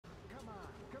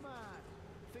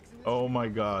Oh my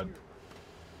god.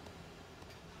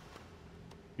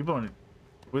 People on,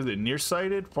 was it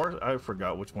nearsighted? Far, I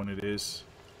forgot which one it is.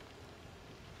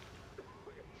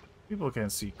 People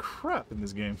can't see crap in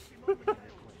this game.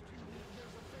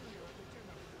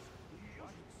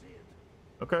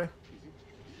 Okay. Yeah, I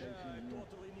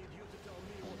totally need you to tell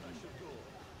me what I should do.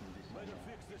 Better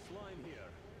fix this line here.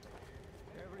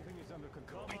 Everything is under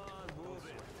control. Come on, move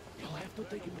it. You'll have to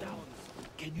take him down.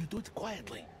 Can you do it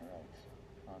quietly?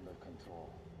 Under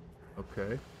control.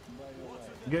 Okay.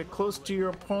 Get close to your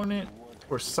opponent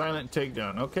for silent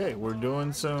takedown. Okay, we're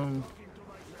doing some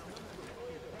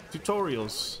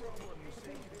tutorials.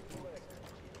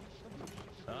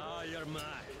 Ah, you're mine.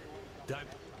 Time.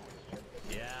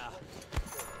 Yeah.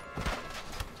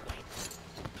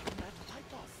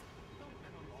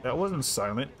 That wasn't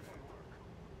silent.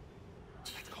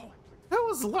 That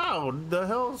was loud. The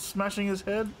hell, smashing his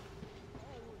head.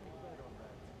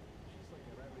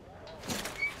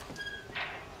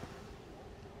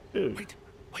 Dude.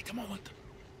 Wait a moment.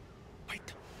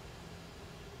 Wait.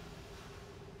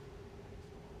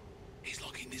 He's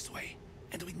looking this way,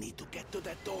 and we need to get to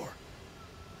that door.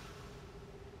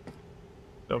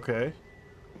 Okay.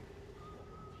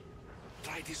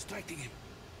 Try distracting him.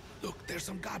 Look, there's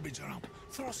some garbage around.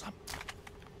 Throw some.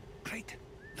 Great.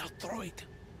 Now throw it.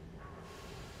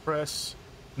 Press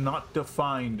not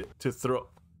defined to throw.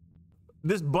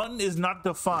 This button is not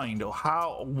defined.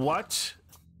 How? What?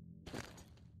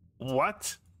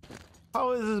 What?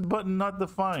 How is this button not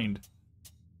defined?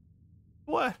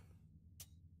 What?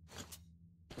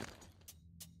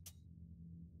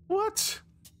 What?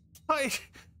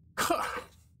 God.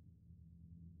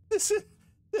 This is.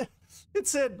 It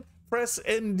said press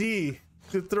ND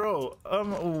to throw.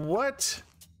 What?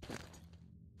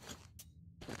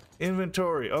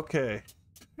 Inventory. Okay.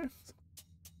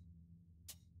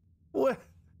 What?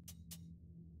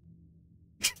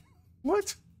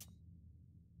 What?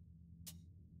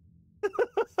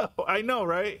 I know,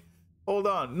 right? Hold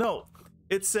on. No,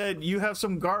 it said you have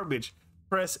some garbage.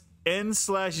 Press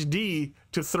N/D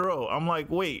to throw. I'm like,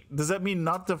 wait, does that mean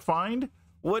not defined?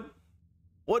 What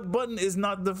button is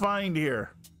not defined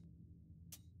here?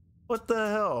 What the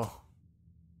hell?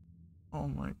 Oh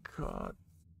my god.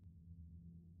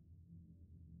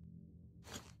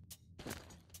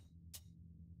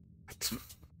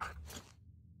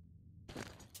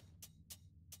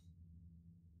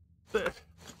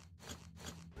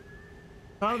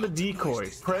 Found the decoy.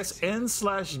 Press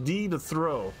N/D to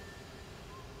throw.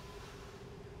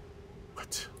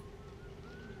 What?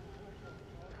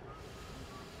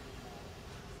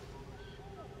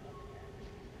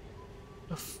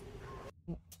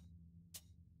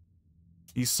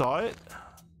 You saw it?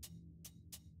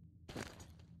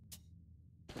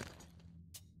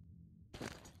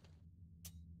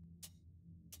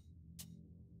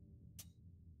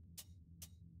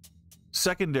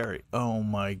 Secondary. Oh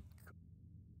my.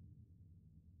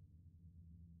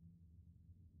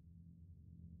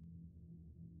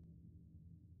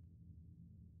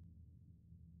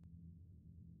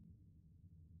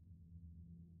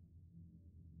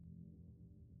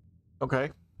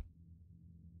 Okay.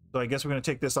 So I guess we're gonna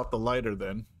take this off the lighter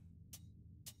then.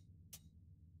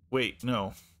 Wait,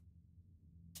 no.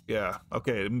 Yeah,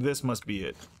 okay, this must be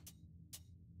it.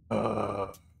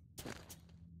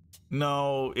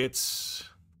 No, it's...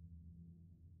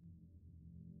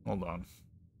 Hold on.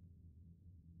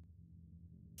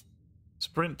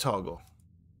 Sprint toggle.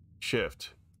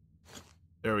 Shift.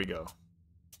 There we go.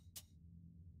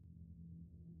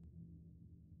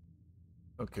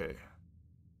 Okay.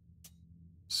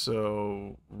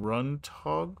 So, run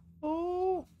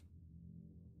toggle?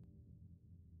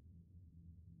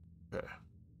 Okay.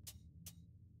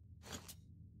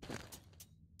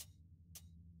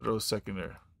 Throw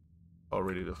secondary.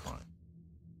 Already defined.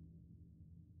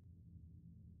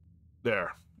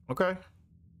 There. Okay.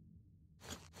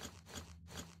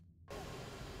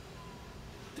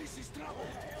 This is trouble.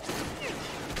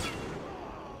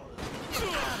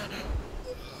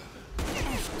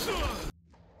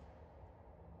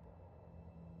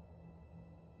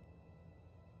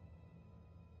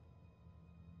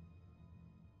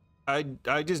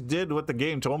 I just did what the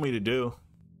game told me to do.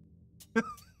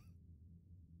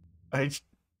 I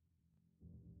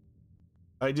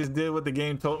just did what the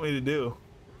game told me to do.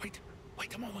 Wait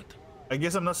a moment. I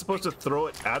guess I'm not supposed to throw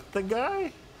it at the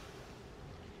guy?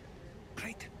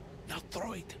 Great. Now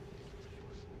throw it.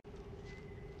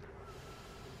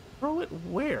 Throw it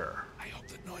where? I hope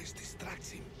the noise distracts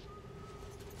him.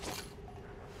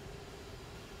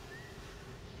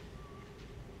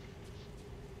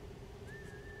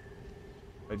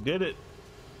 I did it.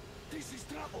 This is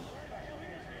trouble.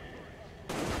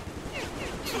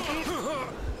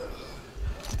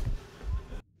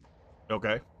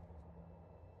 Okay.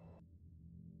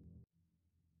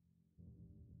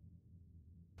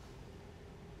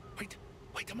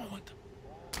 Wait a moment.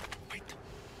 Wait.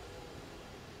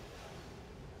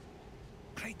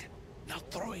 Great. Now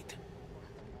throw it.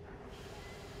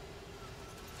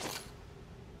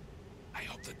 I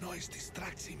hope the noise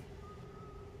distracts him.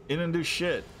 He didn't do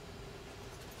shit.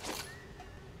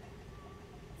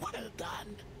 Well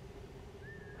done.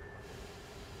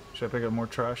 Should I pick up more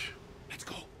trash? Let's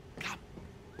go. Come.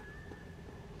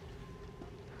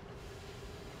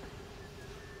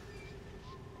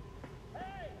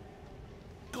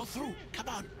 Go through. Come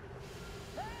on.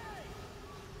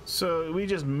 So we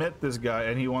just met this guy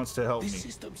and he wants to help me. This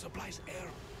system supplies air.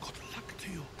 Good luck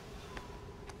to you.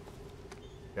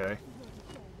 Okay.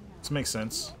 This makes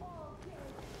sense.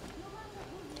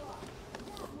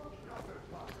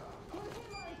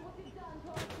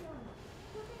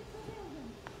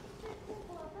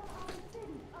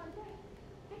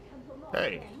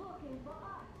 Hey.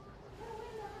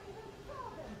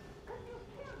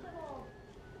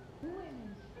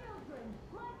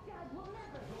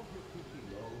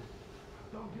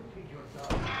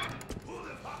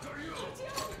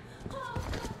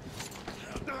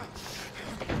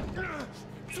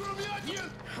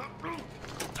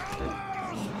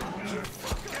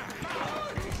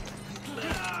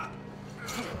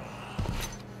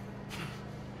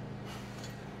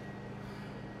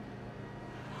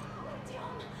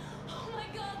 Oh my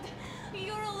God!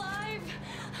 You're alive!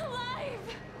 Alive!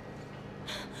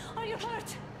 Are you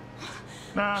hurt?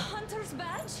 Nah. Hunter's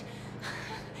badge?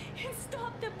 It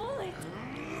stopped the bullet!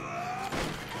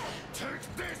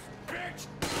 Take this, bitch!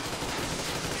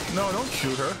 No, don't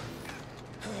shoot her.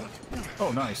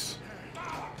 Oh, nice.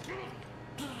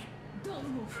 Don't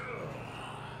move.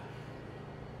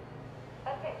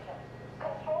 Attention.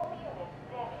 Control unit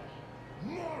damaged.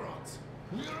 Morons!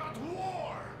 We're at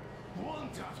war! One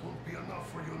tap won't be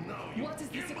enough for you now, you What is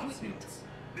this equipment? imbeciles.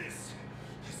 This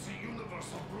is the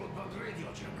Universal Broadband Radio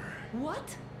Jammer.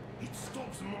 What? It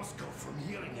stops Moscow from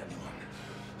hearing anyone,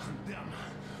 and them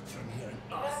from hearing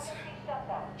us. Emergency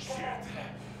shutdown.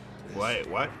 Shit. Wait,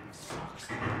 what? Sucks.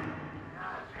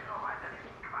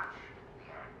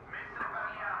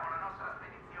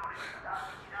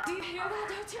 Do you hear that,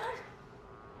 Artyom?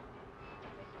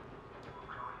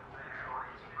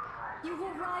 You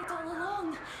were right all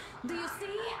along. Do you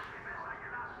see?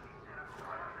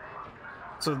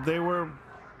 So they were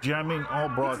jamming all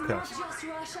broadcasts. It's not just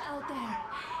Russia out there.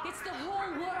 It's the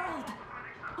whole world.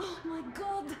 Oh my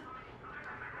God.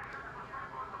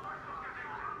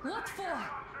 What for?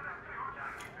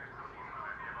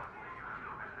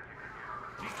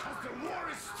 Because the war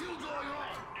is still going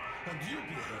on, and you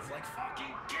behave like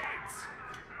fucking kids.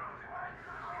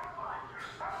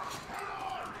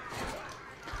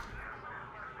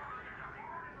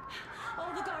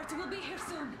 All the guards will be here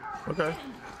soon. Okay.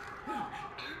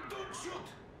 Don't shoot.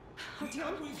 Artyom?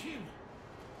 I'm with him.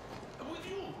 I'm with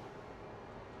you.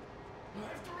 You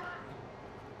have to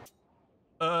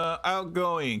run.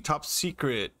 Outgoing, top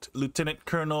secret, Lieutenant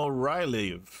Colonel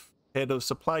Rylev, head of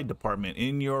supply department.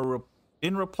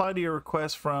 In reply to your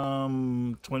request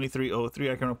from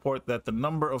 2303, I can report that the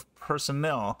number of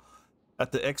personnel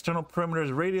at the external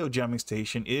perimeter's radio jamming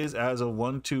station is, as of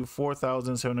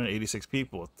 4,786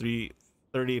 people,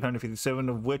 3,857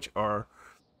 of which are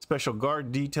special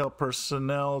guard detail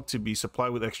personnel to be supplied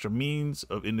with extra means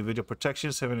of individual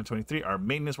protection. 723 are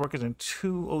maintenance workers, and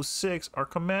 206 are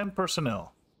command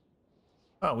personnel.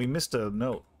 Oh, we missed a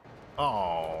note.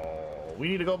 Oh, we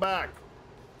need to go back.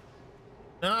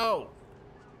 No,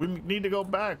 we need to go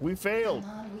back. We failed.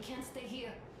 Come on, we can't stay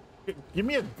here. Give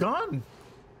me a gun,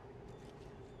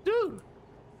 dude.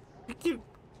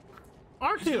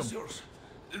 Artyom, It's yours.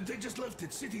 They just left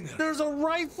it sitting there. there's a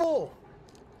rifle.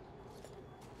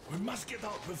 We must get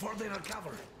out before they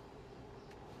recover.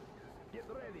 Get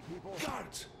ready, people.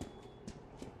 Guards!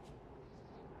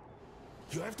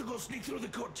 You have to go sneak through the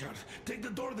courtyard. Take the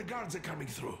door the guards are coming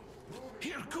through.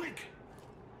 Here, quick!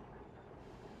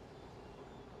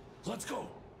 Let's go.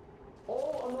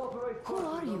 All unauthorized Who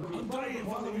are you? Andrei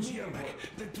Ivanovich Yermak,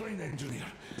 the train engineer.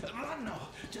 Run now.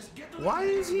 Just get to the Why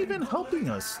is he even helping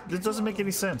us? This doesn't make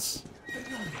any sense. They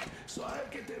know me, so I'll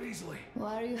get there easily.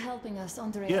 Why are you helping us,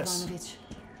 Andrei Yes. Ivanovich?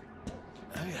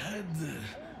 I had...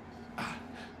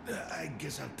 I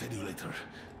guess I'll tell you later.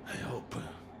 I hope.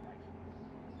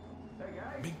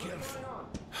 Be careful.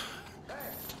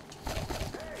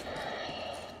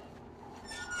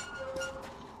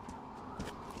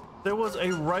 There was a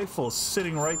rifle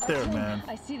sitting right there, man.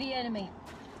 I see the enemy.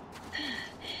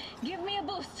 Give me a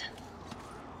boost.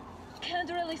 Can't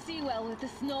really see well with the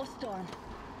snowstorm.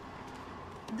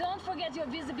 Don't forget your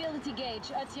visibility gauge,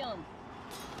 Artyom.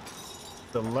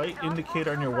 The light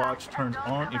indicator on your watch turns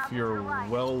on if you're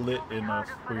well lit enough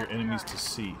for your enemies to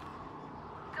see.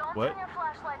 Don't What? turn your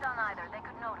flashlight on either. They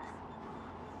could notice.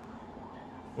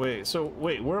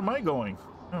 Wait, where am I going?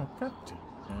 Oh, god damn,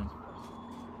 man.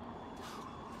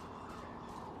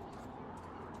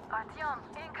 Artyom,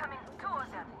 incoming. 2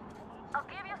 of them. I'll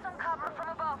give you some cover from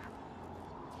above.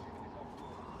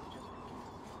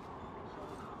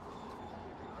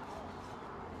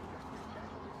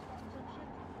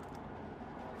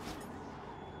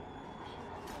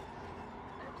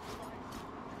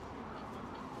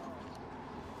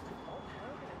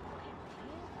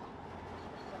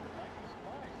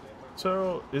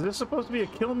 So, is this supposed to be a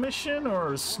kill mission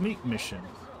or a sneak mission?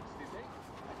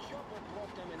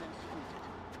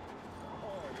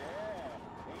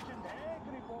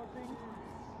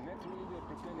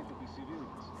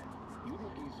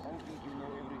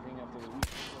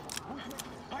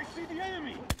 I see the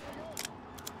enemy!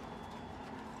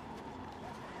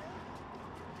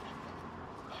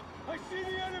 I see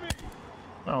the enemy!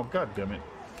 Oh, god damn it.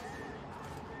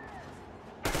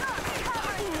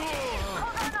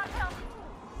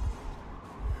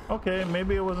 Okay,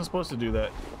 maybe I wasn't supposed to do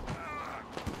that.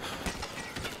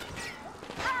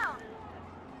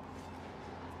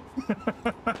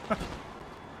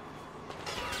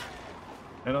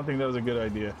 I don't think that was a good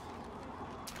idea.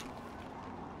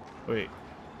 Wait.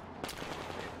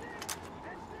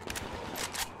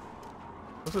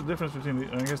 What's the difference between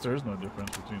the... I guess there is no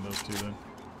difference between those two then.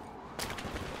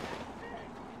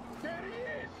 There he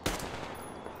is!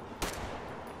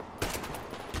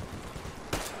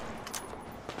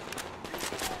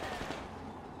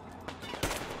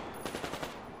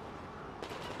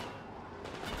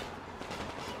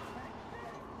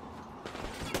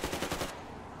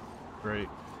 Great.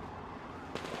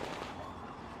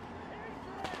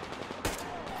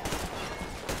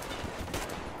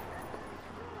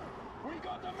 We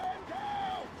got the man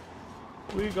down!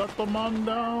 We got the man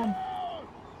down.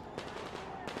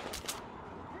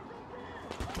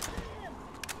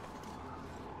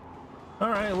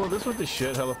 Alright, well this went to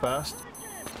shit hella fast.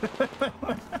 I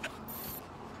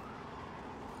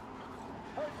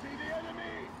see the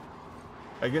enemy!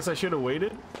 I guess I should have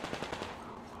waited.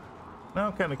 Now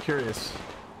I'm kind of curious.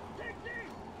 Take this!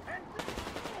 And this!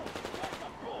 Like a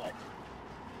bullet!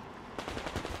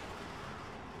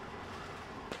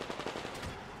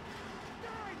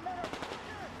 Die,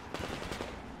 motherfucker!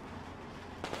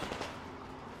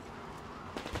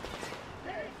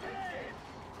 Take this!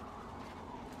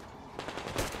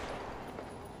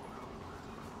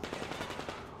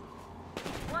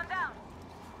 One down.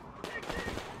 Take this!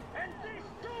 And this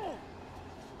too!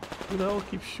 Who the hell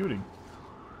keeps shooting?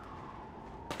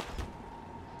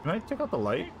 Can I check out the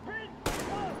light?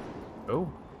 Oh.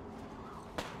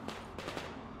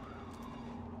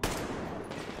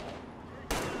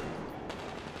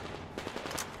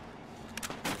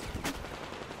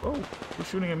 Oh, who's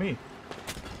shooting at me?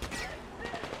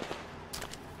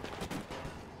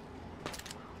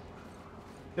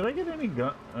 Did I get any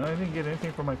gun? I didn't get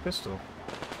anything from my pistol.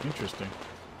 Interesting.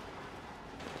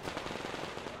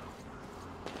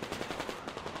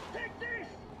 Take this!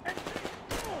 And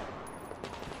this too!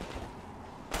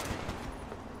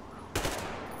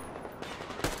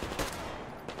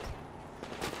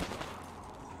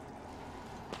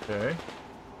 Okay.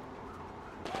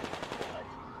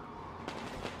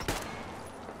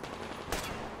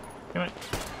 Can I?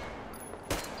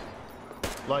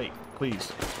 Light,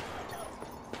 please.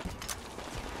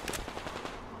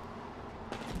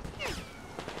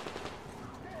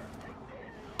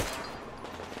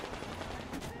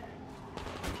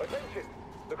 Attention!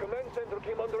 The command center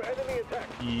came under enemy attack.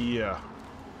 Yeah.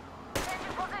 Take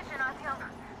your position, Artyom.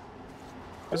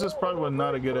 This is probably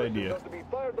not a good idea. To be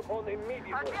fired upon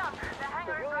immediately. Artyom, the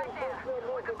hangar is right there.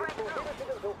 We can break through.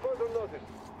 Until further notice.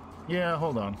 Yeah,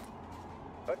 hold on.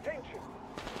 Attention!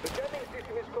 The jamming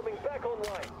system is coming back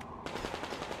online.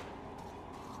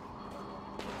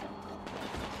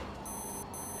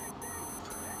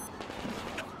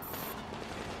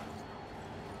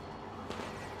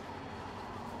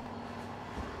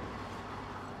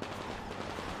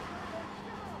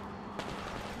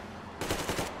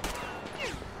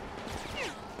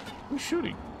 Who's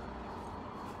shooting?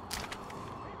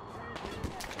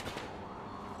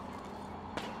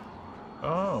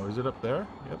 Oh, is it up there?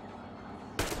 Yep.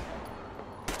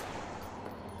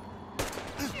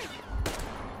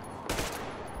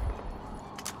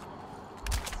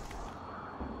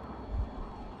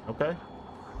 Okay.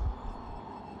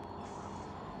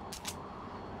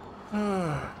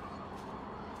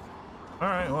 All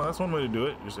right, well, that's one way to do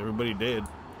it. Just everybody dead.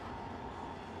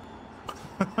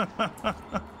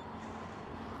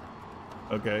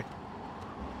 Okay.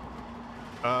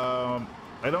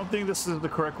 I don't think this is the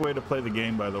correct way to play the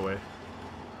game, by the way.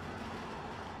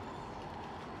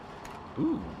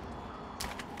 Ooh.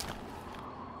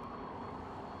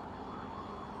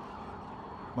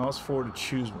 Mouse 4 to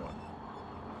choose one.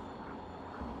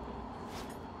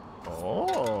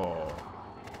 Oh.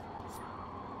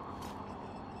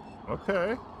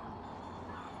 Okay.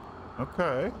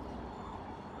 Okay.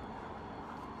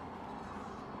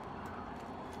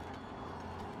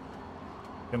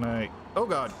 Can I? Oh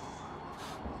God.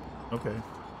 Okay.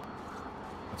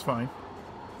 That's fine.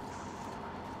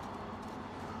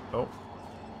 Oh.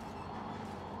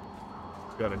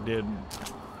 Got a did.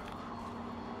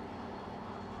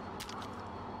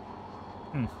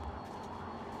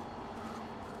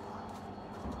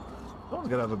 Someone's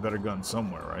gotta have a better gun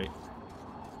somewhere, right?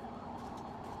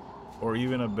 Or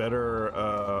even a better,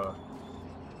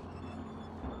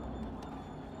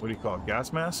 what do you call it?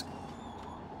 Gas mask?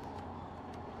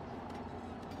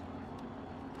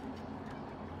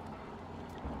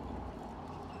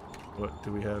 What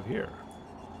do we have here?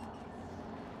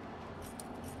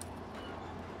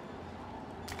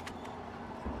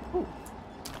 Ooh.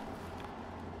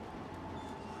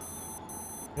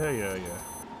 Yeah.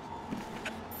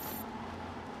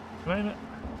 Can I?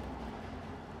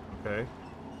 Okay.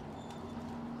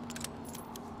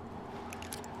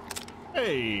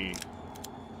 Hey!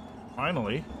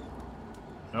 Finally.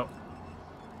 Nope.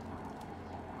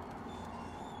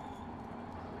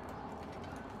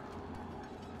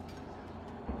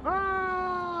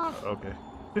 Ah! Okay.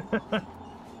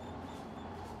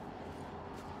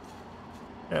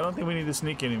 Yeah, I don't think we need to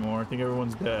sneak anymore. I think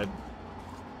everyone's dead.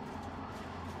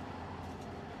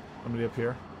 Somebody up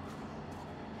here?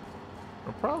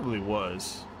 There probably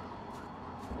was.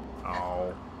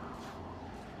 Oh.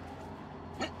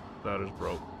 That is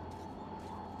broke.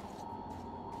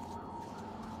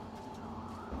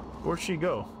 Where'd she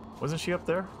go? Wasn't she up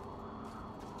there?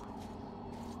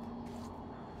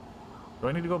 Do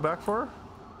I need to go back for her?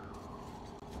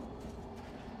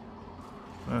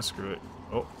 Ah, screw it.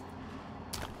 Oh.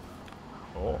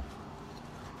 Oh.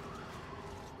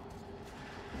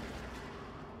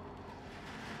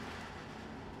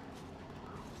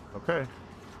 Okay. I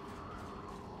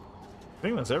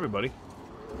think that's everybody.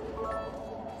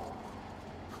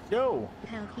 Yo!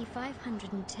 Pelkey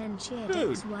 510 cheer Dude.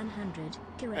 decks 100.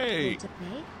 Correct Hey. way to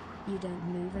play. You don't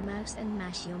move a mouse and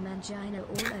mash your mangina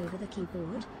all over the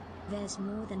keyboard. There's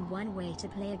more than one way to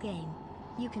play a game.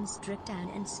 You can strip down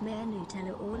and smear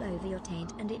Nutella all over your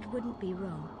taint and it wouldn't be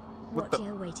wrong. What the-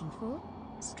 you're waiting for?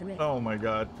 Strip. Oh my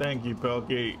god, thank you,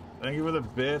 Pelkey. Thank you for the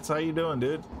bits. How you doing,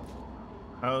 dude?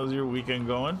 How's your weekend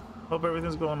going? Hope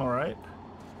everything's going alright.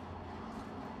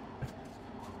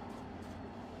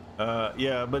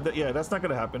 Yeah, but yeah, that's not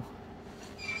gonna happen.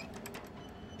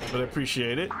 But I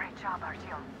appreciate it. Great job,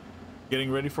 Artyom. Getting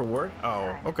ready for work?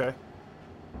 Oh, okay.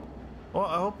 Well,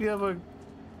 I hope you have a You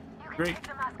can Great. take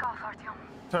the mask off, Artyom.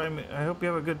 time. I hope you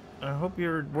have a good. I hope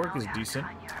your work is Now we have decent.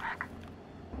 to find Yermak.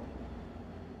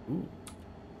 Ooh.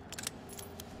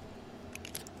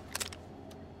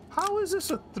 How is this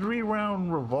a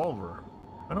 3-round revolver?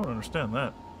 I don't understand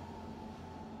that.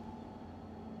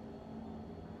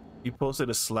 You posted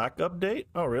a Slack update?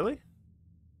 Oh, really?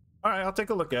 All right, I'll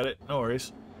take a look at it. No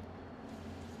worries.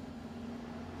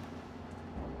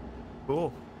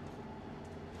 Cool.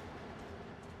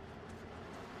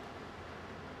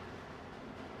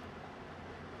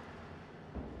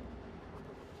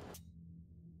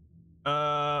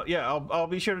 Yeah, I'll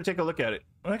be sure to take a look at it.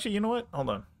 Actually, you know what? Hold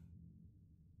on.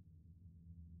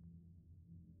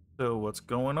 So what's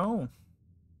going on?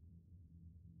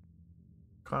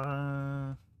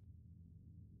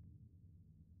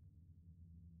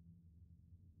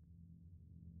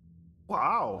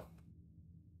 Wow.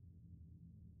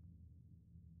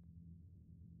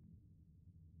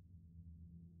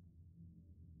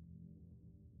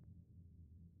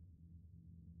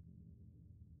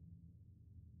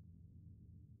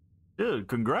 Dude,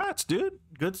 congrats, dude.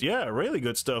 Good, yeah, really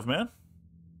good stuff, man.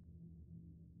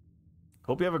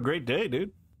 Hope you have a great day,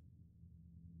 dude.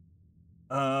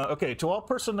 Okay, to all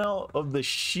personnel of the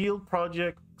SHIELD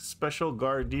Project Special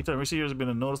Guard Detail, in recent years has been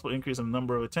a noticeable increase in the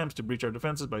number of attempts to breach our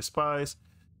defenses by spies.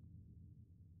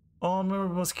 All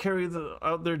members must carry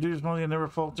out their duties and never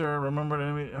falter. Remember the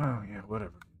enemy. Oh, yeah,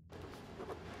 whatever.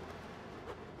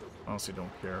 Honestly,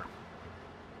 don't care.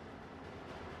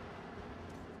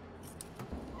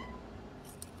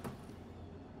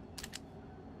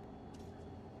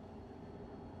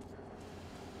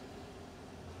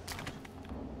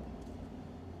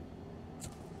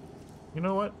 You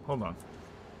know what? Hold on.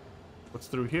 What's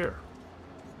through here?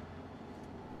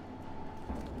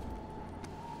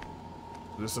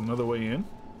 Is this another way in?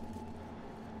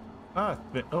 Ah,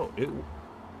 oh, it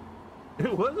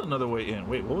was another way in.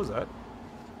 Wait, what was that?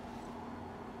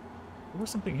 There was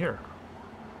something here.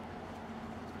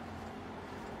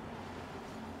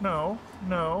 No,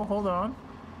 no, hold on.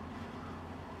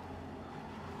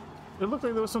 It looked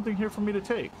like there was something here for me to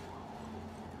take.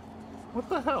 What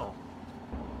the hell?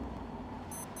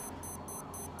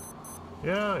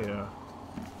 Yeah, yeah.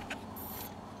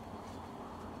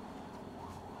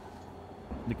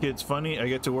 The kid's funny. I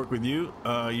get to work with you.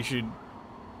 You should.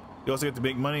 You also get to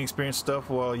make money, experience stuff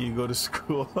while you go to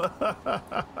school.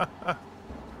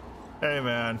 Hey,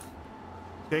 man.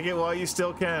 Take it while you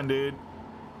still can, dude.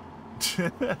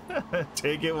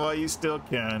 Take it while you still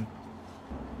can.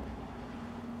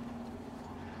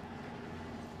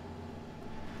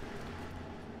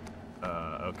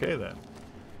 Okay then.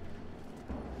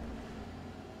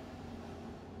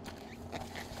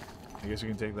 I guess you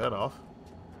can take that off.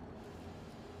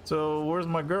 So where's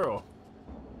my girl?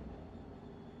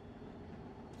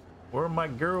 Where my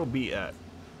girl be at?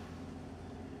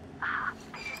 Ah,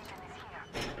 the engine is here.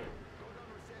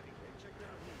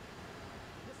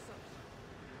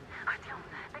 Artyom,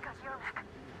 because you're like...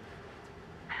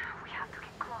 We have to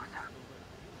get closer.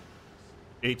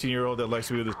 18-year-old that likes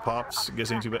to be with his pops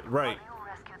gets into bed. Right, You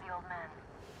rescue the old man.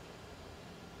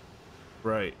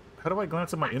 right. How do I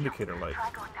glance at my indicator light?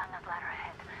 Try going down that ladder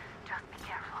ahead. Just be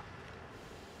careful.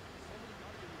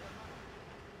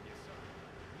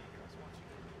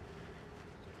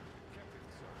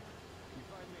 If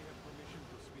I may have permission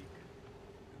to speak,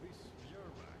 this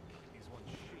Yermak is one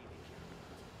shady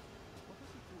character. What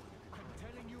does he do? I'm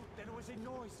telling you, there was a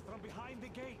noise from behind the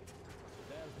gate.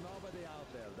 There's nobody out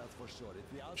there, that's for sure.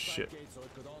 It's the Shit. outside gate, so it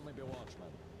could only be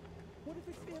watchmen. What if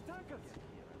it's the attackers?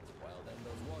 Well, then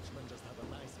those watchmen just have a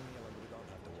nice meal and we don't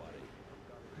have to worry.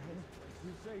 You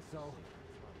say so.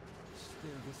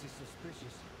 Still, this is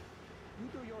suspicious. You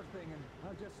do your thing and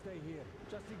I'll just stay here,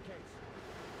 just in case.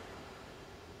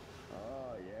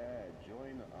 Oh yeah,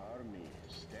 join army.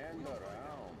 Stand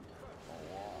around. A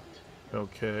lot.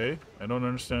 Okay, I don't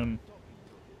understand.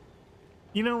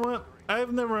 You know what?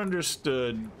 I've never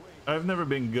understood. I've never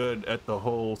been good at the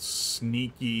whole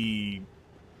sneaky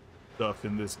stuff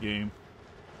in this game.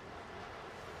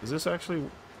 Is this actually...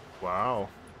 Wow.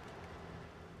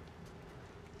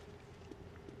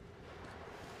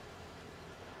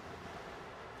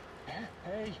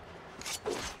 Hey.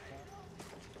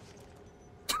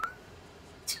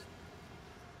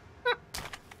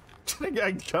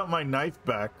 I got my knife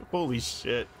back. Holy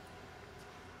shit.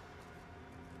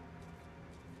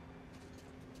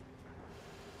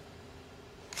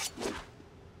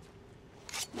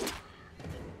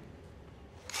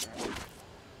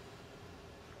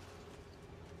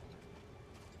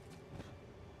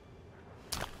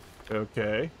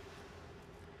 Okay.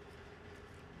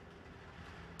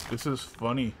 This is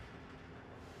funny.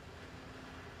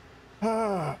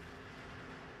 Ah.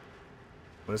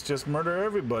 Let's just murder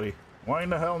everybody. Why in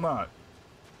the hell not?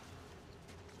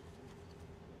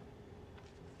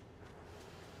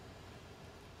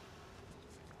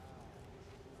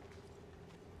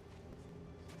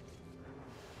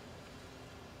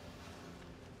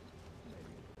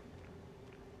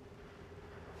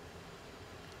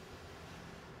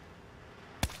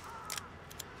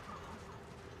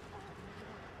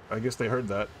 I guess they heard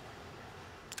that.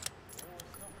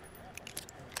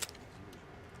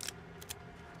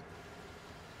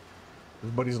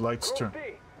 Everybody's lights turn.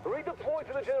 Redeploy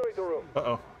to the generator room.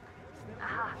 Uh-oh.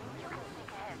 Aha, you can sneak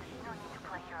ahead. No need to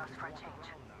play heroes for a change.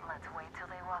 Let's wait till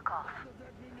they walk off.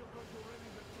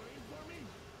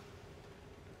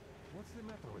 What's the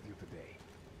matter with you today?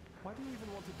 Why do you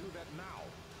even want to do that now?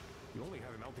 You only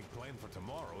had an outing planned for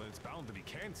tomorrow, and it's bound to be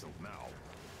cancelled now.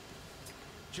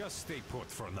 Just stay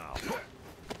put for now.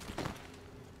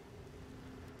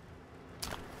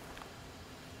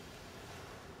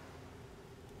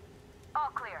 All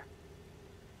clear.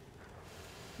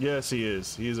 Yes, he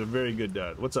is. He is a very good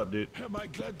dad. What's up, dude? Am I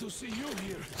glad to see you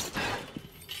here?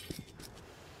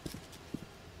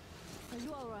 Are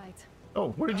you alright?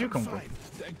 Oh, where did you I'm come fine, from?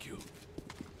 thank you.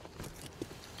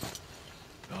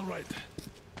 All right.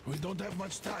 We don't have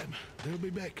much time. They'll be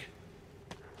back.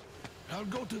 I'll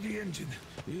go to the engine.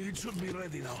 It should be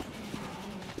ready now.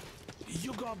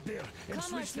 You go up there and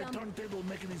Come on, switch the Tom. turntable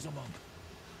mechanism on.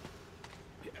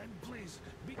 And please,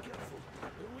 be careful.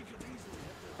 We could easily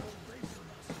have the whole base on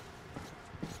us.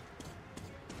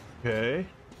 Okay.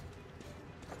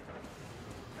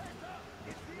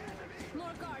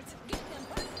 More guards! Get them!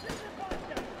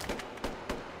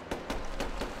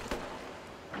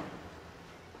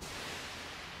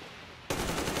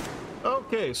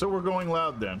 Okay, so we're going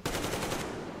loud then.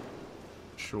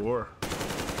 Sure.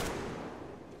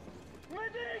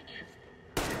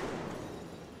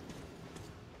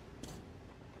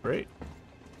 Great.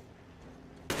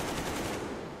 There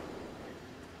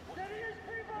he is,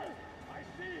 people! I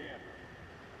see him!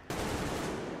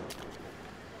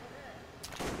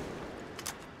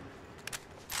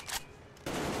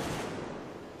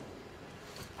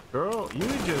 Girl, you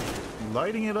just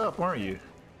lighting it up, aren't you?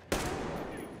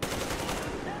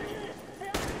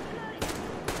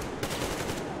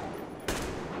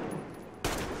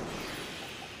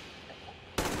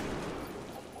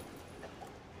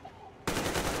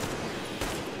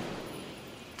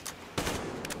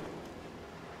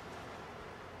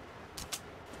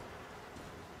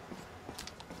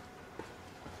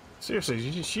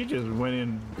 Seriously, she just went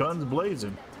in guns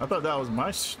blazing. I thought that was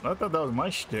my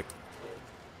shtick.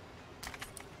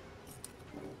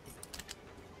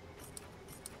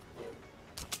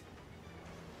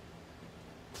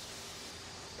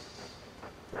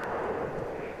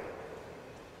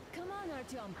 Come on,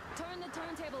 Artyom. Turn the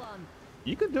turntable on.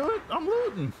 You can do it. I'm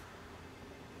looting.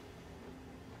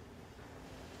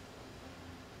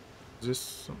 Is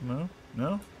this no?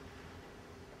 No?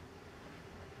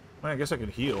 I guess I could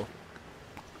heal.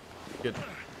 Does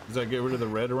that get rid of the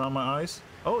red around my eyes?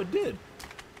 Oh, it did.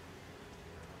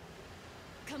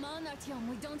 Come on, Artyom.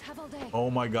 We don't have all day. Oh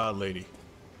my god, lady.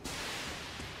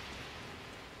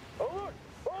 Alert!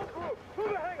 All crew, to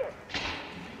the hangar!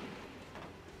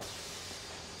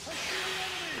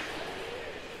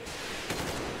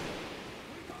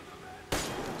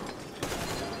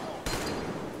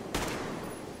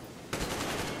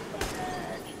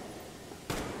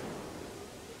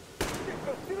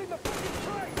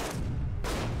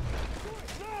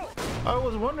 I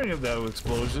was wondering if that was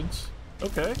explosions.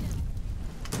 Okay.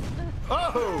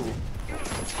 Oh!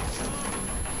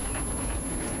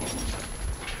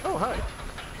 Oh, hi.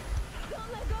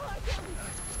 Don't let go,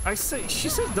 Artyom. She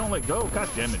said don't let go. God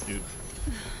damn it, dude.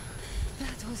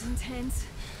 That was intense.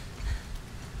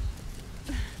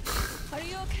 Are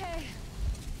you okay?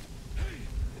 Hey,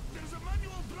 there's a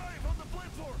manual drive on the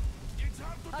platform. It's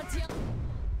hard to drive. Artyom.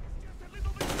 Just a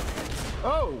little bit.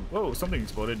 Oh, whoa, something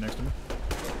exploded next to me.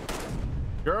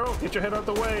 Girl, get your head out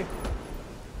the way.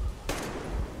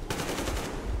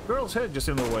 Girl's head just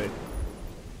in the way.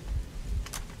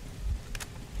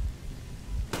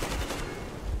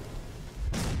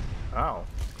 Ow.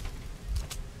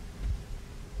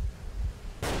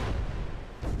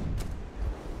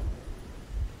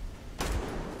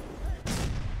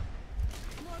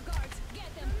 More guards.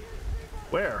 Get them.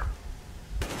 Where?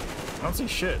 I don't see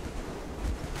shit.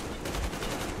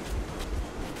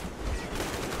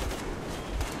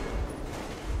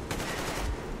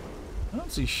 I don't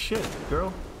see shit,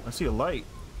 girl. I see a light.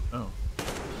 Oh.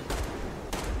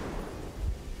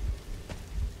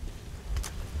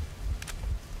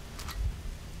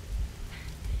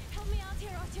 Help me out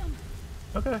here, Artyom.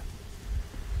 Okay.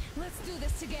 Let's do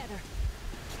this together.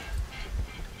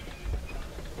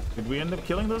 Did we end up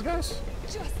killing those guys?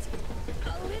 Just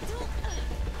a little.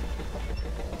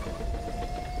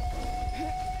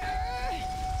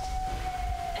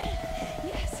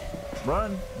 Yes.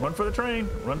 Run! Run for the train!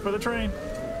 Run for the train!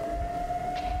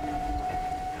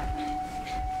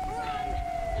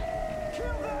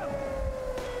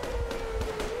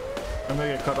 I'm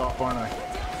gonna get cut off, aren't I?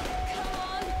 Come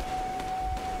on.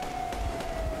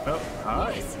 Oh,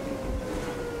 hi. Yes.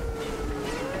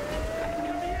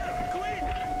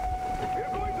 We're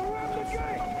going to ram the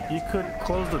gate! You could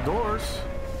close the doors.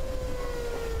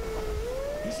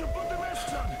 You should put the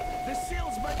masks on. The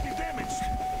seals might be damaged.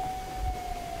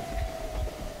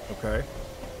 Okay.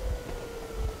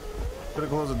 Could have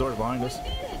closed the doors behind us.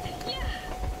 Yeah.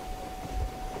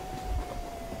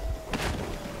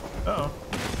 Uh oh.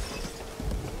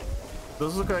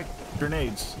 Those look like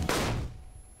grenades.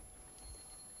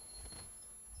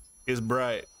 It's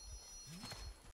bright.